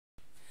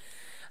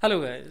Hello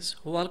guys,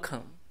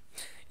 welcome.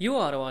 You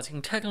are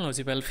watching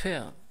Technology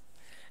Welfare.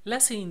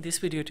 Let's see in this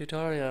video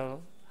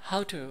tutorial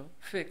how to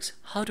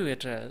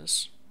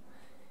address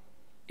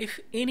if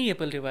any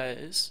Apple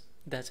device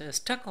that's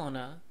stuck on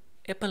a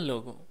Apple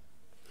logo.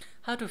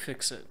 How to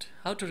fix it,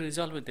 how to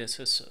resolve these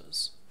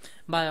issues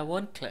by a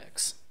one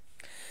clicks.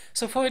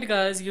 So for it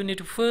guys, you need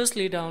to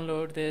firstly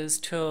download this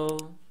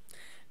tool.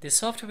 The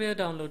software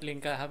download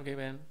link I have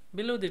given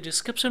below the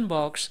description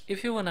box.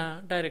 If you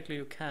wanna directly,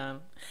 you can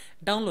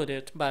download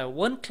it by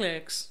one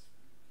clicks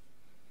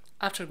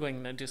after going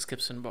in the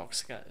description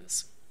box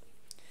guys.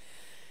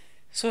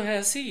 So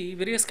here see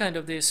various kind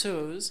of the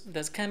issues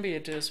that can be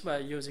addressed by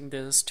using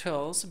these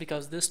tools,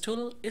 because this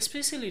tool is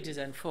specially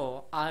designed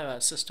for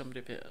iOS system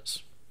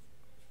repairs.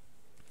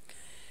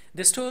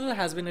 This tool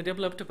has been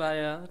developed by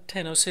a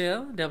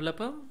tvOS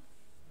developer.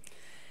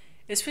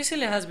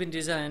 Especially has been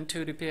designed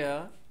to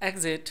repair,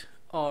 exit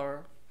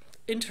or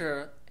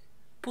enter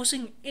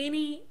pushing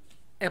any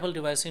Apple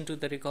device into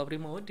the recovery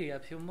mode,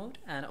 DFU mode,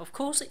 and of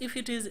course if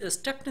it is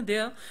stuck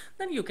there,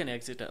 then you can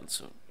exit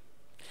also.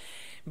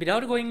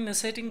 Without going in the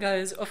setting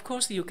guys, of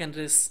course you can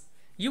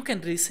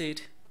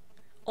reset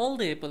all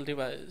the Apple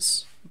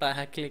device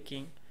by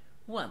clicking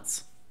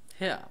once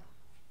here.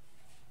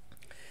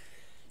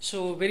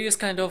 So various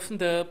kind of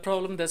the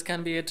problem that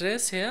can be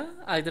addressed here,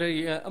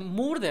 either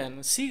more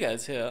than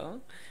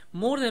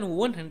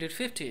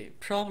 150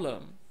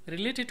 problem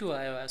related to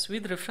iOS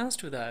with reference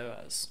to the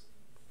iOS.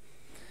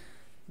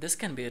 This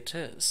can be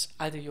addressed.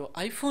 Either your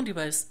iPhone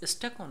device is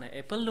stuck on an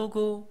Apple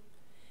logo,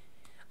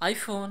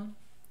 iPhone,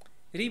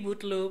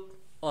 reboot loop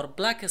or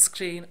black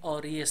screen,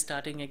 or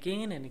restarting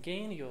again and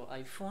again your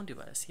iPhone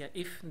device,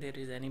 if there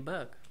is any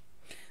bug.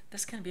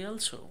 This can be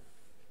also.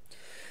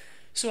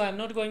 So I'm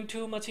not going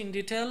too much in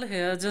detail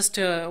here, just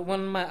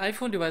when my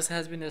iPhone device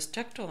has been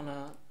stuck on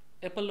a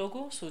Apple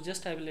logo, so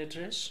just I will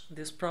address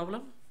this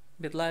problem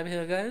with live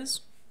here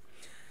guys.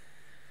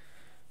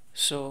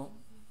 So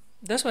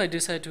that's why I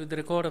decided to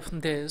record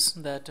of this,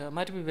 that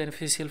might be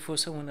beneficial for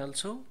someone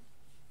also.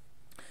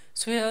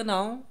 So here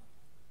now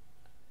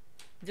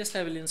just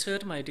I will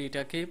insert my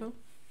data cable,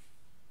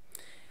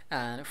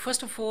 and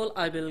first of all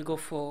I will go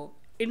for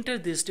enter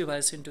this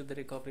device into the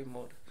recovery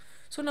mode.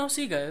 So now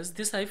see guys,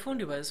 this iPhone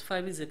device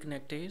 5 is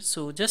connected,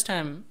 so just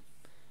I'm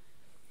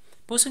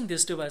pushing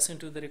this device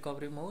into the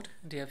recovery mode,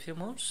 DFU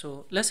mode.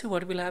 So let's see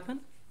what will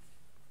happen.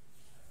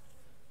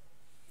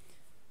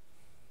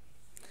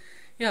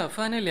 Yeah,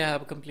 finally I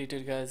have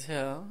completed guys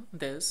here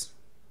this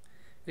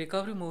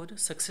recovery mode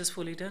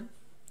successfully done.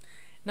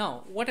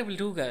 Now what I will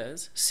do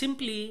guys,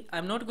 simply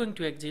I'm not going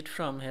to exit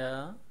from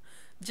here,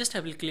 just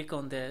I will click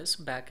on this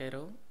back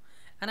arrow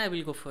and I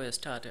will go for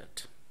start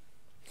it.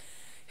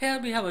 Here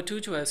we have a two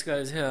choice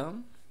guys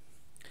here.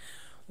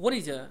 What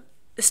is a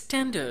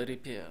standard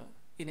repair?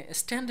 In a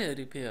standard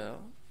repair,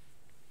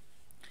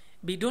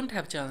 we don't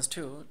have chance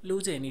to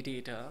lose any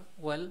data.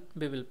 Well,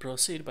 we will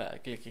proceed by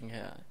clicking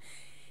here.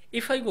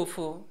 If I go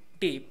for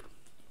deep,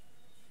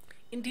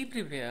 in deep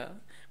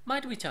repair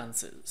might be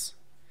chances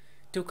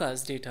to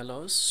cause data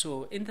loss.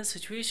 So in the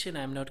situation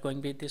I'm not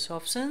going with these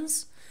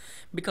options,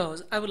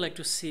 because I would like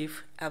to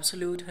save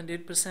absolute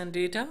 100%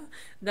 data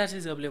that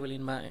is available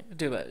in my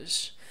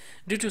device.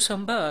 Due to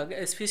some bug,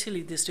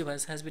 especially this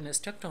device has been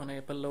stuck on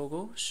Apple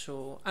logo,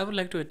 so I would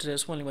like to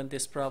address only one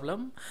this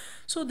problem.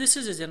 So this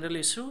is a general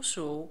issue,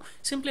 so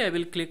simply I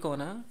will click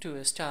on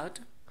to start.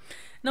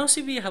 Now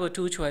see we have a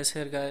two choice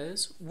here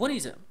guys. One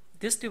is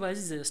this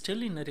device is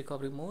still in a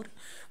recovery mode.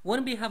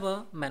 One we have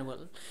a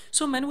manual.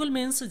 So manual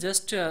means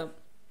just firmware,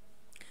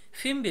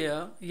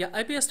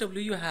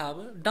 iPadOS you have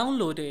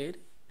downloaded.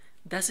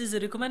 That is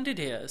recommended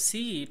here.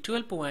 See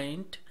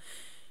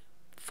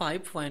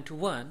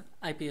 12.5.1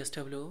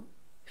 iPadOS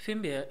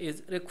firmware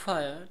is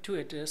required to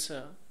address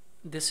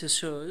this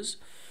issues.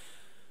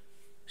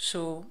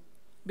 So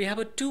we have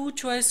a two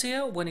choice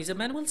here. One is a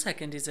manual,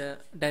 second is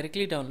a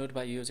directly download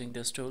by using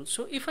this tool.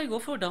 So if I go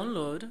for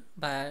download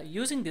by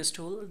using this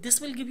tool,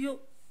 this will give you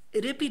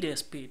rapid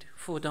speed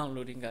for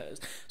downloading guys.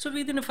 So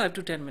within a 5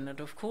 to 10 minutes,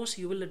 of course,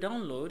 you will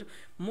download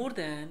more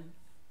than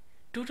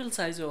total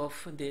size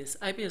of this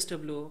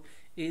iPadOS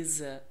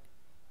is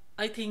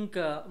I think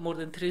more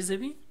than 3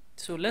 GB.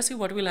 So let's see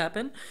what will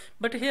happen.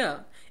 But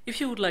here if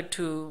you would like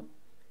to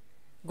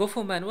go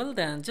for manual,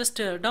 then just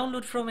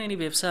download from any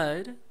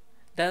website.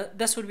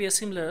 That would be a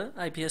similar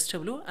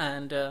iPadOS,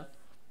 and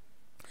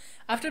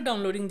after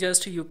downloading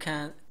just you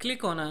can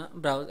click on a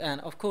browse,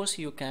 and of course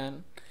you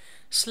can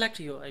select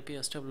your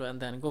iPadOS and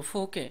then go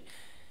for OK.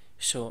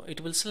 So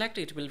it will select,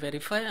 it will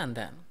verify, and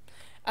then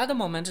at the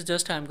moment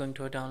just I'm going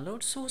to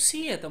download. So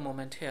see at the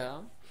moment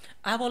here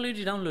I have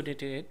already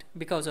downloaded it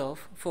because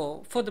of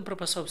for the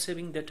purpose of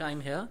saving the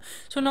time here.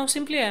 So now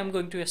simply I am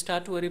going to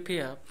start to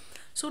repair.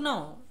 So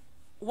now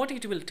what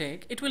it will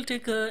take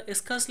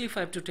scarcely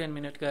 5 to 10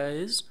 minutes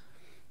guys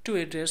to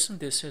address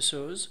these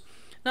issues.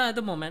 Now at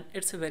the moment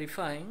it's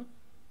verifying,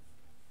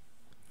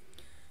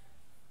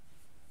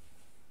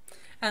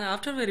 and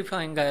after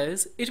verifying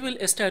guys it will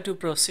start to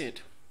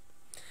proceed,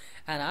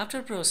 and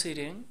after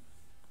proceeding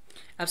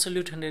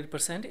absolute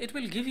 100%. It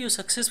will give you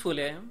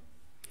successfully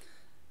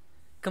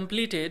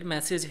completed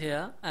message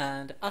here,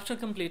 and after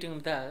completing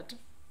that,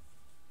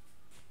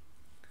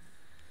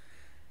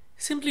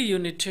 simply you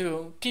need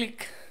to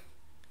click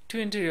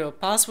to enter your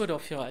password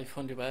of your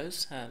iPhone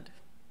device and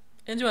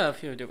enjoy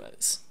of your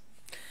device.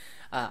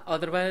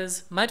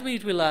 Otherwise, might be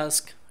it will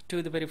ask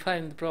to verify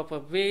in the proper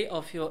way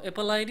of your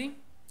Apple ID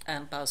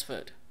and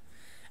password.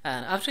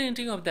 And after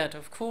entering of that,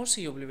 of course,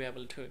 you will be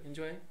able to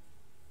enjoy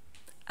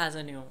as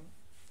a new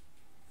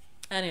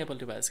any Apple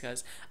device,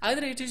 guys.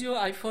 Either it is your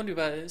iPhone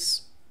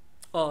device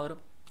or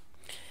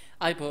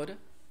iPod,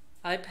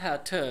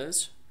 iPad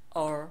Touch,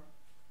 or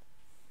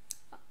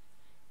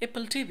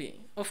Apple TV.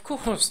 Of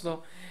course,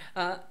 though,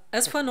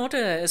 as for not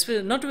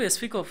to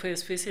speak of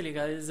especially,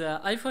 guys,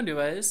 iPhone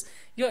device,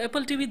 your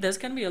Apple TV, this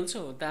can be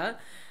also that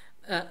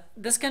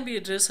this can be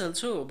addressed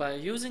also by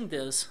using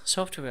this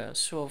software.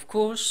 So of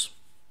course,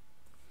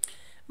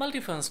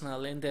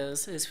 multifunctional in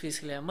this,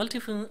 especially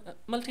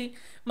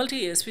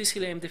multi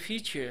especially in the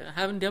feature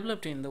having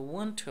developed in the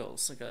one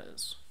tools,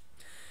 guys.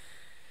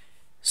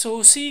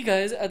 So see,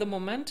 guys, at the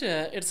moment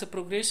it's a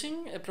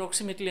progressing,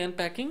 approximately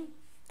unpacking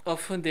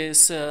of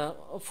this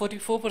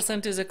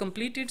 44% is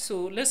completed.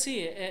 So let's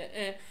see,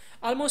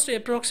 almost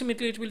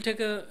approximately it will take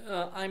a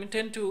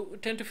 10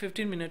 to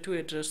 15 minutes to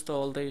address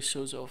all the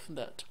issues of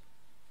that.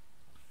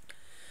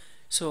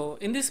 So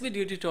in this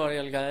video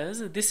tutorial, guys,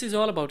 this is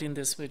all about in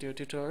this video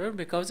tutorial,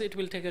 because it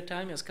will take a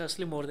time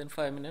scarcely more than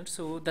 5 minutes,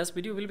 so this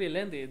video will be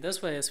lengthy.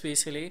 That's why,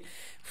 especially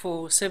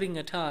for saving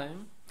a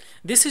time,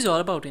 this is all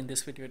about in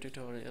this video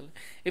tutorial.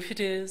 If it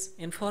is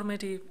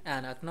informative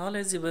and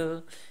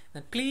acknowledgeable,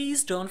 then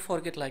please don't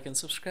forget like and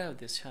subscribe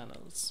these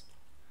channels.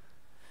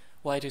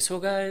 Why it is so,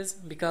 guys?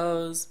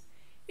 Because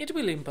it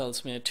will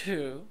impulse me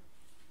to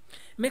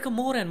make a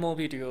more and more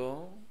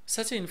video,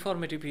 such an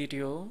informative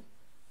video,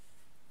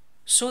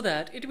 so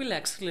that it will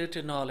accelerate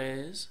the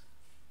knowledge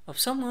of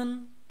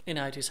someone in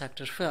IT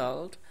sector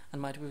field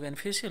and might be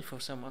beneficial for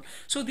someone.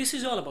 So this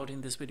is all about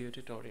in this video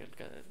tutorial,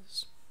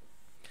 guys.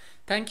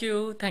 Thank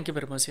you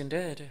very much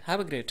indeed. Have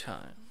a great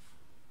time.